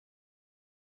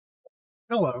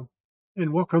Hello,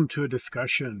 and welcome to a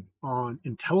discussion on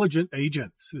intelligent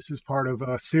agents. This is part of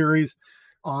a series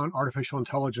on artificial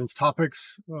intelligence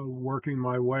topics, working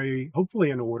my way, hopefully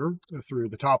in order, through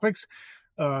the topics.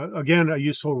 Again, a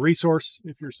useful resource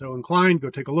if you're so inclined. Go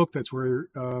take a look. That's where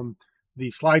the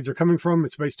slides are coming from.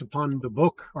 It's based upon the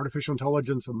book, Artificial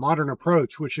Intelligence, A Modern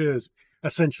Approach, which is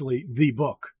essentially the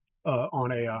book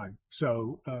on AI.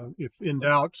 So if in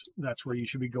doubt, that's where you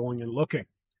should be going and looking.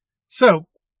 So,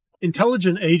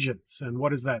 intelligent agents, and what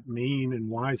does that mean, and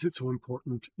why is it so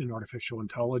important in artificial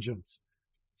intelligence?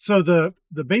 So the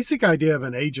basic idea of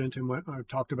an agent, and what I've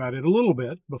talked about it a little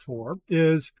bit before,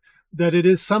 is that it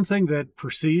is something that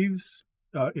perceives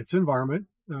its environment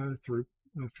through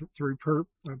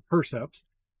percepts,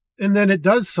 and then it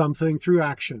does something through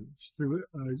actions, through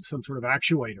some sort of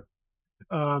actuator.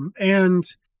 And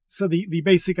so the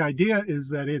basic idea is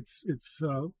that it's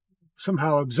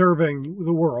somehow observing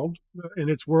the world, and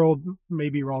its world may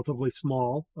be relatively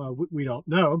small. We don't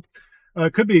know.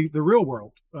 It could be the real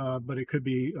world, but it could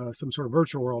be some sort of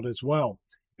virtual world as well.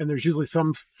 And there's usually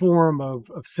some form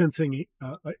of sensing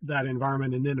that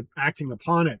environment and then acting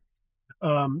upon it.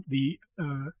 The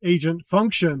agent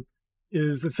function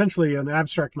is essentially an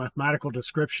abstract mathematical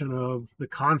description of the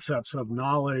concepts of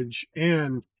knowledge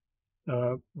and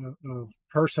of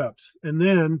percepts. And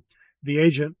then the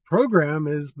agent program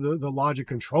is the logic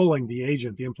controlling the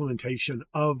agent, the implementation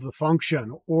of the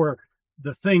function or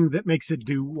the thing that makes it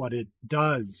do what it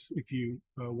does, if you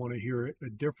want to hear it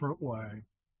a different way.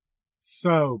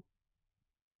 So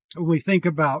when we think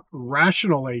about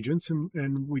rational agents, and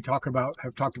we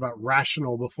have talked about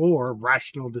rational before,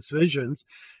 rational decisions,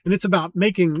 and it's about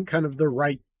making kind of the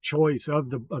right choice of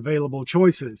the available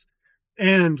choices.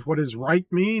 And what does right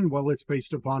mean? Well, it's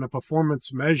based upon a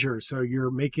performance measure. So you're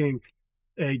making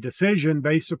a decision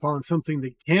based upon something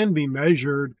that can be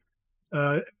measured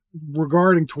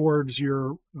regarding towards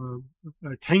your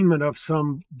attainment of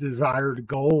some desired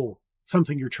goal,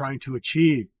 something you're trying to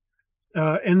achieve.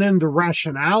 And then the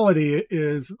rationality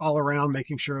is all around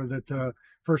making sure that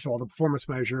first of all, the performance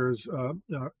measures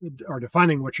are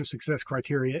defining what your success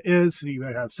criteria is. So you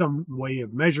have some way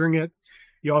of measuring it.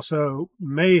 You also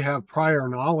may have prior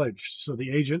knowledge. So the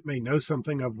agent may know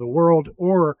something of the world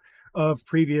or of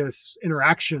previous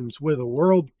interactions with the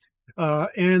world,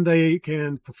 and they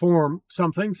can perform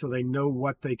something, so they know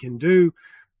what they can do.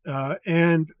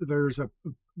 And there's a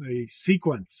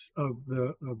sequence of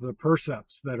the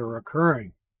percepts that are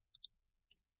occurring.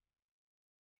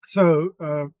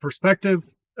 So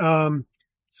perspective.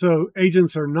 So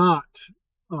agents are not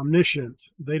omniscient.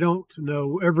 They don't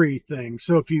know everything.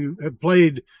 So if you have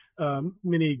played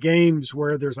many games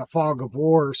where there's a fog of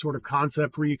war sort of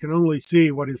concept where you can only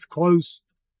see what is close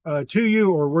to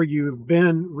you or where you've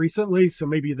been recently, so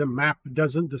maybe the map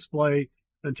doesn't display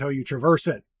until you traverse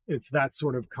it. It's that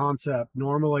sort of concept.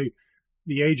 Normally,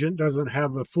 the agent doesn't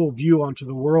have a full view onto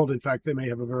the world. In fact, they may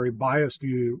have a very biased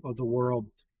view of the world.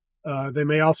 They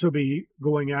may also be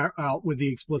going out with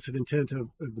the explicit intent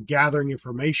of gathering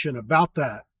information about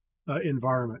that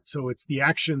environment. So it's the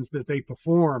actions that they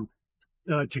perform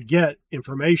to get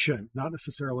information, not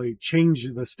necessarily change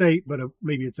the state, but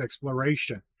maybe it's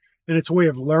exploration. And it's a way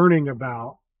of learning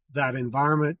about that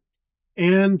environment.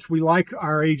 And we like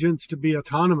our agents to be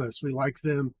autonomous. We like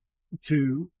them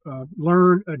to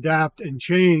learn, adapt, and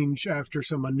change after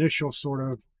some initial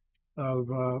sort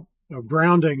of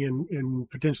grounding in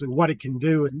potentially what it can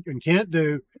do and can't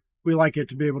do. We like it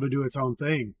to be able to do its own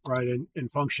thing, right,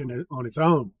 and function on its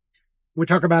own. We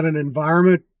talk about an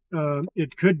environment.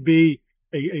 It could be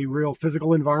a real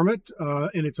physical environment,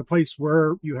 and it's a place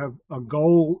where you have a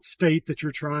goal state that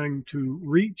you're trying to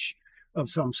reach of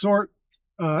some sort,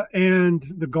 and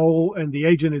the goal and the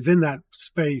agent is in that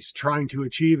space trying to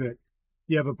achieve it.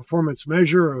 You have a performance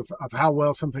measure of how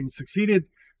well something succeeded.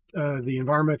 The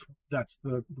environment, that's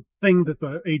the thing that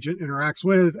the agent interacts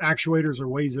with. Actuators are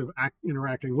ways of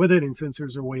interacting with it, and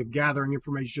sensors are a way of gathering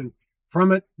information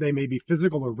from it. They may be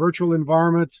physical or virtual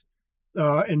environments.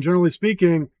 And generally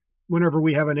speaking, whenever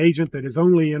we have an agent that is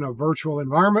only in a virtual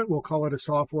environment, we'll call it a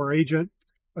software agent,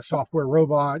 a software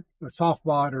robot, a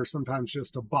softbot, or sometimes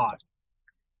just a bot.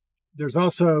 There's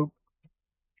also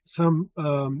some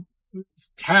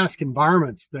task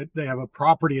environments that they have a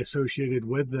property associated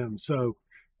with them. So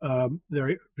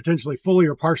they're potentially fully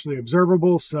or partially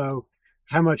observable. So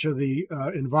how much of the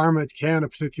environment can a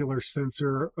particular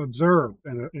sensor observe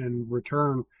and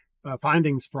return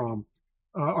findings from?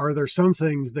 Are there some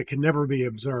things that can never be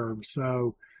observed?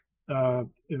 So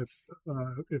if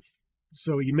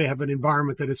so, you may have an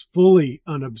environment that is fully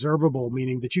unobservable,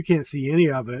 meaning that you can't see any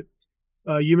of it.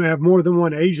 You may have more than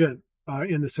one agent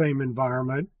in the same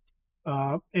environment.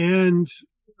 And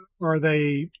are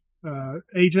they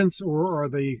agents or are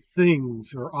they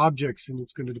things or objects? And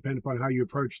it's going to depend upon how you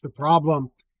approach the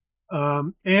problem.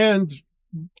 And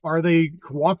are they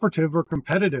cooperative or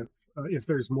competitive if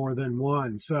there's more than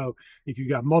one? So if you've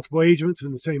got multiple agents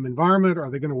in the same environment, are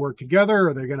they going to work together?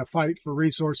 Are they going to fight for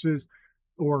resources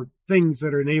or things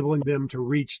that are enabling them to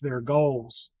reach their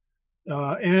goals?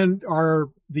 And are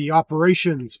the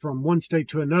operations from one state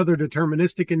to another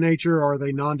deterministic in nature, or are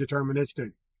they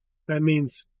non-deterministic? That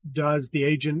means, does the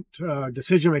agent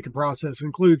decision-making process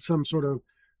include some sort of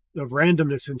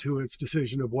randomness into its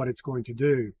decision of what it's going to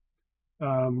do?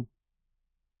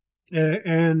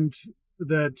 And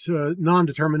that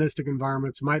non-deterministic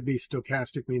environments might be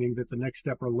stochastic, meaning that the next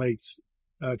step relates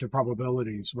to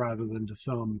probabilities rather than to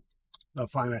some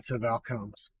finite set of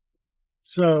outcomes.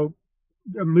 So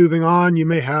moving on, you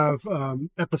may have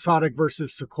episodic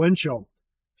versus sequential.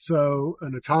 So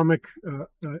an atomic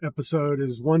episode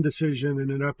is one decision,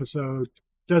 and an episode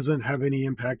doesn't have any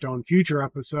impact on future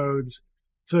episodes.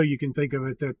 So you can think of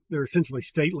it that they're essentially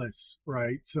stateless,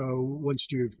 right? So once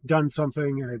you've done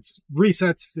something and it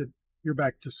resets, you're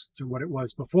back to what it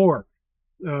was before.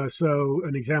 So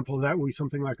an example of that would be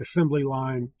something like assembly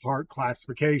line part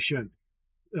classification.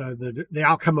 The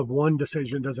outcome of one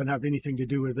decision doesn't have anything to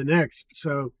do with the next.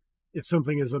 So if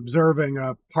something is observing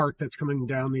a part that's coming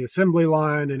down the assembly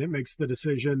line and it makes the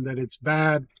decision that it's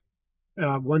bad,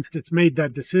 once it's made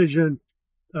that decision,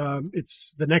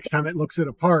 it's the next time it looks at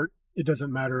a part, it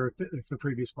doesn't matter if the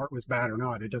previous part was bad or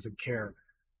not. It doesn't care,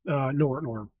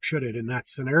 nor should it in that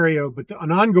scenario. But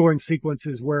an ongoing sequence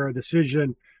is where a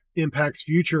decision impacts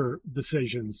future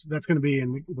decisions. That's going to be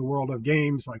in the world of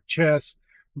games like chess.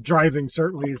 Driving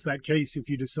certainly is that case. If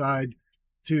you decide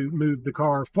to move the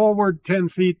car forward 10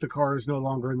 feet, the car is no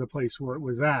longer in the place where it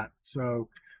was at. So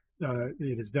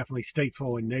it is definitely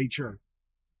stateful in nature.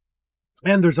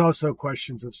 And there's also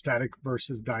questions of static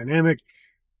versus dynamic.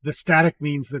 The static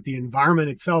means that the environment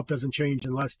itself doesn't change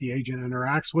unless the agent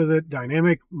interacts with it.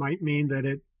 Dynamic might mean that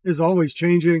it is always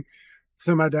changing.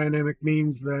 Semi-dynamic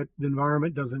means that the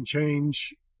environment doesn't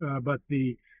change, but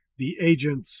the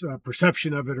agent's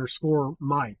perception of it or score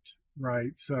might,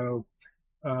 right? So,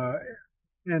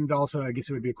 and also, I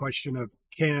guess it would be a question of,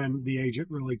 can the agent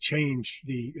really change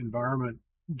the environment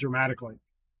dramatically?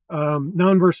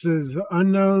 Known versus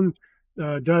unknown.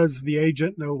 Does the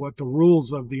agent know what the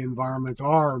rules of the environment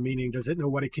are? Meaning, does it know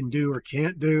what it can do or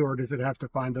can't do, or does it have to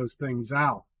find those things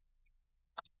out?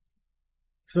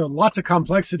 So lots of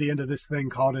complexity into this thing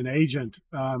called an agent.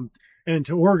 And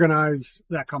to organize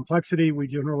that complexity, we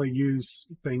generally use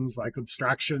things like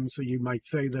abstraction. So you might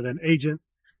say that an agent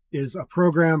is a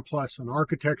program plus an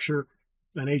architecture.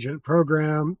 An agent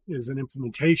program is an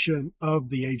implementation of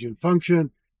the agent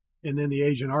function. And then the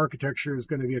agent architecture is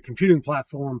going to be a computing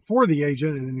platform for the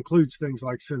agent, and it includes things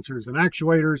like sensors and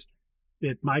actuators.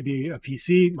 It might be a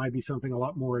PC, it might be something a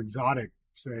lot more exotic,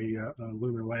 say a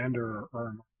lunar lander or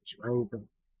a rover.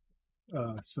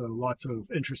 So lots of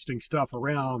interesting stuff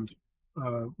around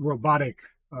robotic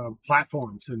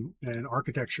platforms and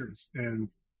architectures and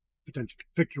potential,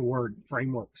 pick your word,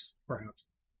 frameworks, perhaps.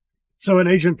 So an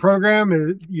agent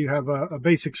program, you have a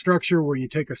basic structure where you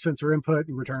take a sensor input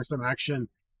and return some action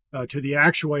to the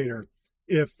actuator.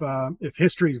 If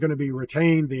history is going to be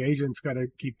retained, the agent's got to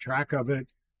keep track of it,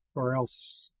 or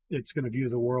else it's going to view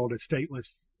the world as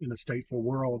stateless in a stateful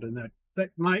world, and that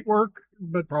might work,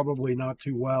 but probably not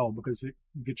too well because you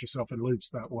get yourself in loops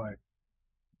that way.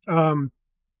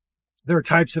 There are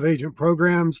types of agent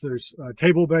programs. There's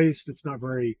table-based. It's not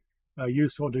very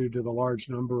useful due to the large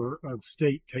number of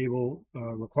state table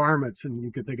requirements, and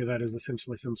you could think of that as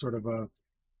essentially some sort of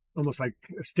almost like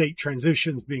state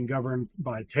transitions being governed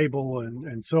by table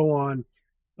and so on.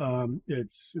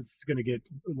 It's going to get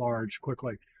large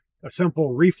quickly. A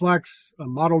simple reflex, a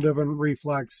model-driven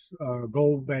reflex,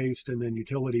 goal-based, and then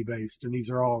utility-based. And these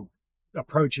are all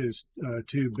approaches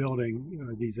to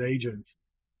building these agents.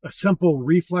 A simple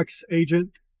reflex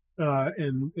agent,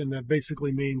 and that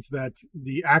basically means that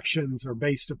the actions are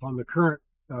based upon the current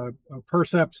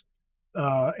percepts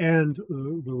and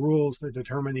the rules that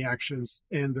determine the actions,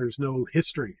 and there's no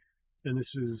history. And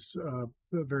this is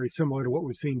very similar to what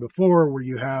we've seen before, where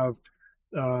you have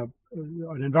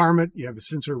an environment, you have a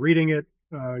sensor reading it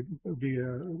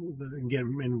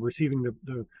again, and receiving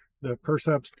the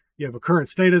percepts. You have a current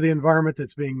state of the environment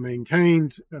that's being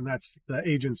maintained, and that's the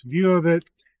agent's view of it,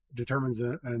 determines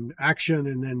an action,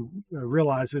 and then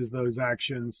realizes those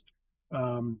actions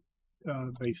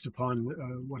based upon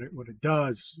what it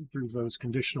does through those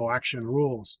conditional action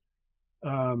rules.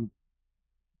 And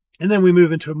then we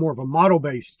move into more of a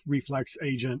model-based reflex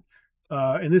agent,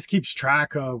 And this keeps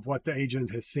track of what the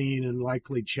agent has seen and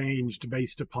likely changed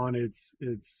based upon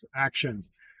its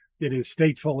actions. It is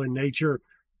stateful in nature,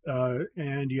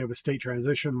 and you have a state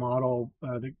transition model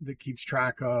that keeps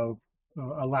track of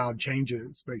allowed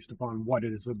changes based upon what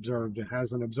it has observed and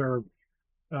hasn't observed.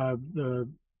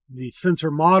 The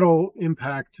sensor model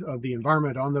impact of the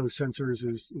environment on those sensors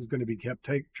is going to be kept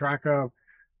track of.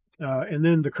 And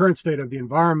then the current state of the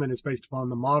environment is based upon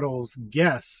the model's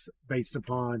guess based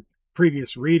upon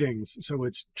previous readings. So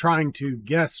it's trying to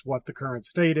guess what the current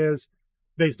state is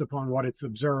based upon what it's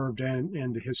observed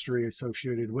and the history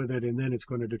associated with it. And then it's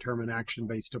going to determine action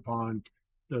based upon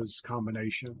those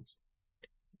combinations.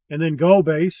 And then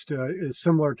goal-based is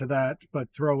similar to that, but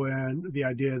throw in the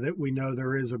idea that we know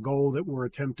there is a goal that we're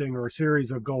attempting or a series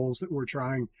of goals that we're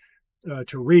trying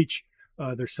to reach.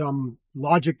 There's some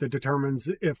logic that determines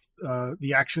if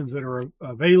the actions that are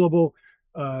available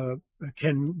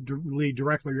can lead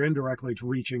directly or indirectly to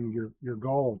reaching your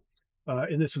goal.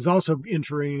 And this is also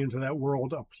entering into that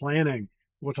world of planning.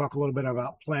 We'll talk a little bit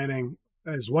about planning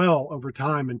as well over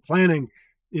time. And planning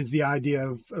is the idea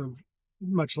of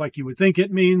much like you would think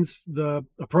it means, a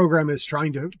program is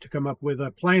trying to come up with a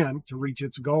plan to reach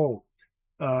its goal.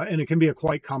 And it can be a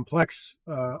quite complex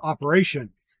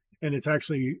operation. And it's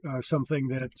actually something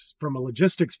that, from a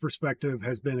logistics perspective,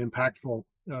 has been impactful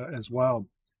as well.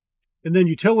 And then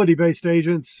utility-based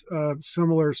agents,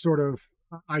 similar sort of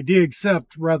idea,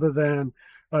 except rather than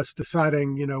us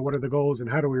deciding, what are the goals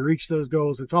and how do we reach those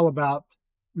goals, it's all about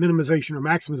minimization or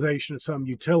maximization of some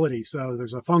utility. So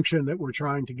there's a function that we're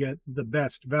trying to get the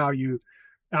best value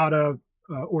out of,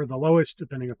 or the lowest,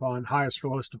 highest or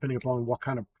lowest, depending upon what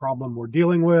kind of problem we're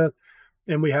dealing with.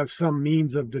 And we have some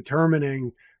means of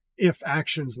determining if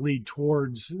actions lead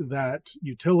towards that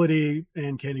utility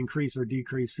and can increase or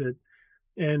decrease it.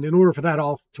 And in order for that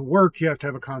all to work, you have to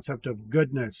have a concept of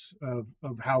goodness, of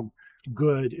how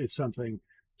good is something,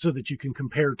 so that you can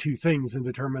compare two things and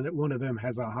determine that one of them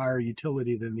has a higher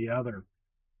utility than the other.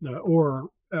 Or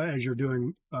as you're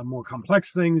doing more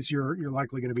complex things, you're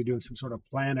likely going to be doing some sort of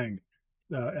planning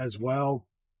as well.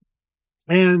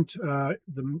 And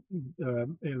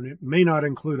it may not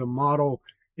include a model.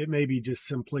 It may be just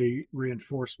simply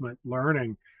reinforcement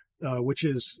learning, which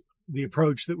is the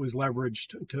approach that was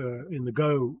leveraged in the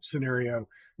Go scenario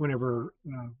whenever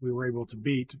we were able to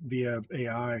beat via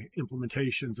AI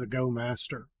implementations a Go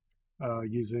master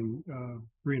using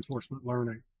reinforcement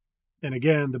learning. And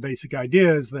again, the basic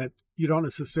idea is that you don't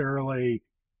necessarily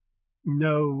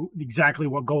know exactly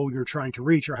what goal you're trying to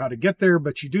reach or how to get there,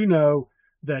 but you do know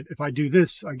that if I do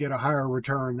this, I get a higher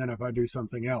return than if I do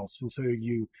something else. And so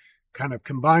you kind of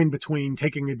combine between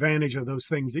taking advantage of those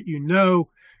things that you know,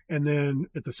 and then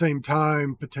at the same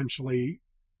time, potentially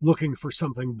looking for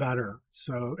something better.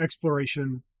 So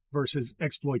exploration versus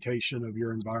exploitation of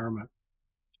your environment.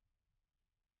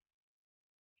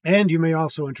 And you may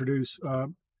also introduce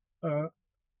a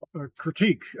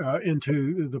critique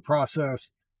into the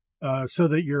process so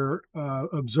that you're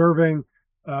observing,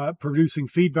 producing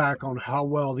feedback on how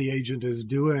well the agent is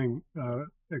doing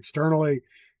externally,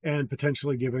 and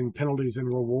potentially giving penalties and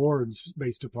rewards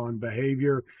based upon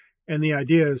behavior. And the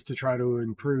idea is to try to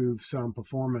improve some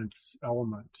performance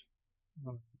element.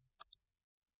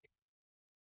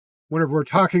 Whenever we're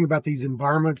talking about these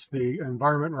environments, the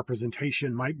environment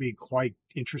representation might be quite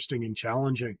interesting and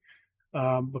challenging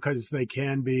because they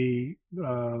can be,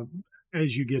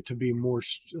 as you get to be more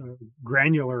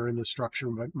granular in the structure,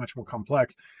 but much more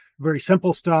complex. Very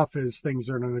simple stuff is things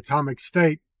are in an atomic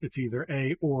state. It's either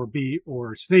A or B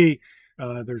or C.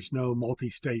 There's no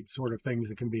multi-state sort of things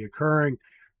that can be occurring.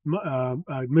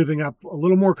 Moving up a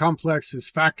little more complex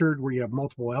is factored, where you have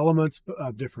multiple elements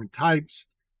of different types.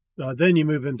 Then you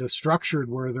move into structured,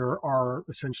 where there are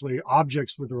essentially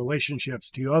objects with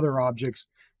relationships to other objects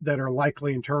that are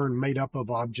likely in turn made up of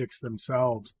objects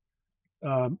themselves.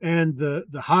 And the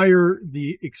higher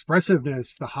the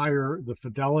expressiveness, the higher the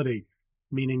fidelity,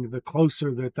 meaning the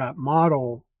closer that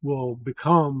model will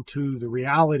become to the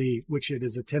reality which it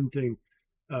is attempting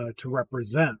to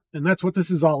represent. And that's what this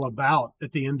is all about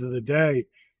at the end of the day,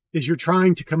 is you're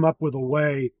trying to come up with a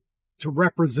way to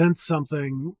represent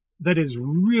something that is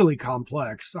really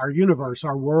complex. Our universe,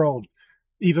 our world,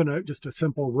 even just a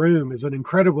simple room is an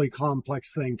incredibly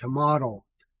complex thing to model.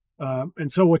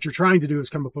 And so what you're trying to do is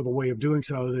come up with a way of doing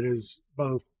so that is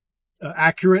both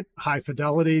accurate, high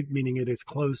fidelity, meaning it is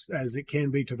close as it can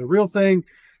be to the real thing,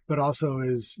 but also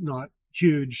is not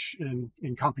huge and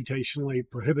computationally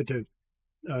prohibitive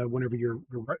whenever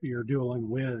you're dealing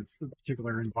with a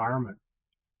particular environment.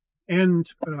 And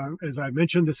as I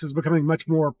mentioned, this is becoming much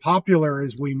more popular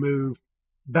as we move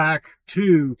back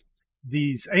to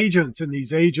these agents, and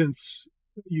these agents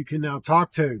you can now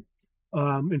talk to.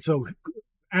 And so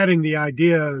adding the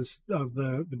ideas of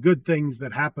the good things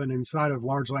that happen inside of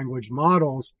large language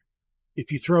models,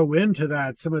 if you throw into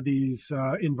that some of these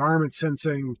environment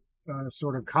sensing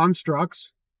sort of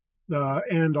constructs,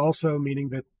 and also meaning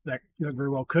that very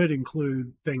well could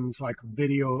include things like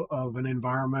video of an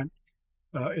environment.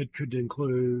 It could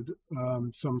include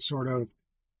some sort of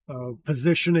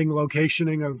positioning,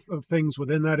 locationing of things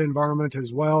within that environment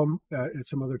as well, and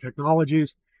some other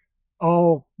technologies,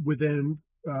 all within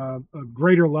a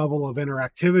greater level of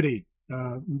interactivity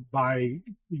by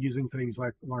using things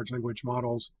like large language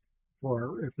models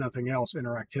for, if nothing else,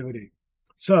 interactivity.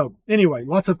 So anyway,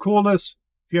 lots of coolness.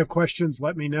 If you have questions,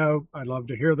 let me know. I'd love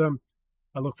to hear them.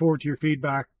 I look forward to your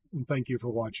feedback, and thank you for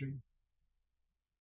watching.